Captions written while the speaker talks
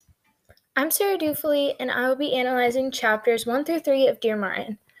I'm Sarah Dufley, and I will be analyzing chapters 1 through 3 of Dear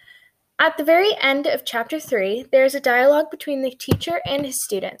Martin. At the very end of chapter 3, there is a dialogue between the teacher and his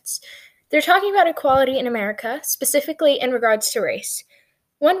students. They're talking about equality in America, specifically in regards to race.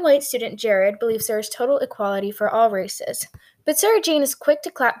 One white student, Jared, believes there is total equality for all races, but Sarah Jane is quick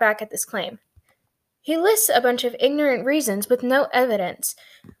to clap back at this claim. He lists a bunch of ignorant reasons with no evidence,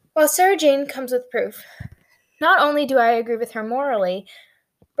 while Sarah Jane comes with proof. Not only do I agree with her morally,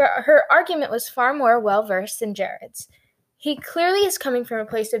 but her argument was far more well-versed than Jared's. He clearly is coming from a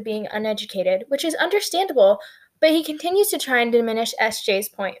place of being uneducated, which is understandable, but he continues to try and diminish SJ's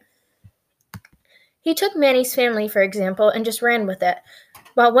point. He took Manny's family, for example, and just ran with it,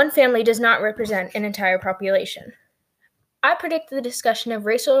 while one family does not represent an entire population. I predict the discussion of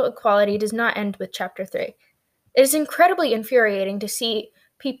racial equality does not end with Chapter 3. It is incredibly infuriating to see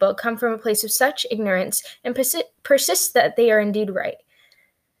people come from a place of such ignorance and persist that they are indeed right.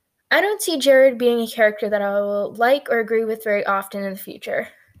 I don't see Jared being a character that I will like or agree with very often in the future.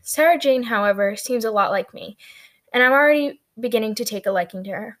 Sarah Jane, however, seems a lot like me, and I'm already beginning to take a liking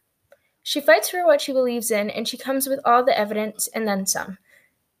to her. She fights for what she believes in, and she comes with all the evidence and then some.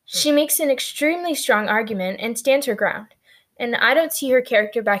 She makes an extremely strong argument and stands her ground, and I don't see her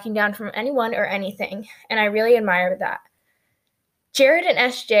character backing down from anyone or anything, and I really admire that. Jared and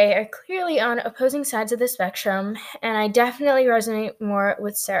SJ are clearly on opposing sides of the spectrum, and I definitely resonate more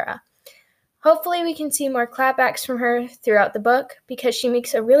with Sarah. Hopefully we can see more clapbacks from her throughout the book because she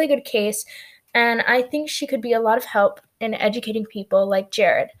makes a really good case, and I think she could be a lot of help in educating people like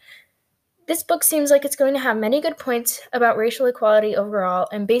Jared. This book seems like it's going to have many good points about racial equality overall,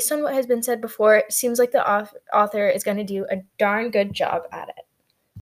 and based on what has been said before, it seems like the author is going to do a darn good job at it.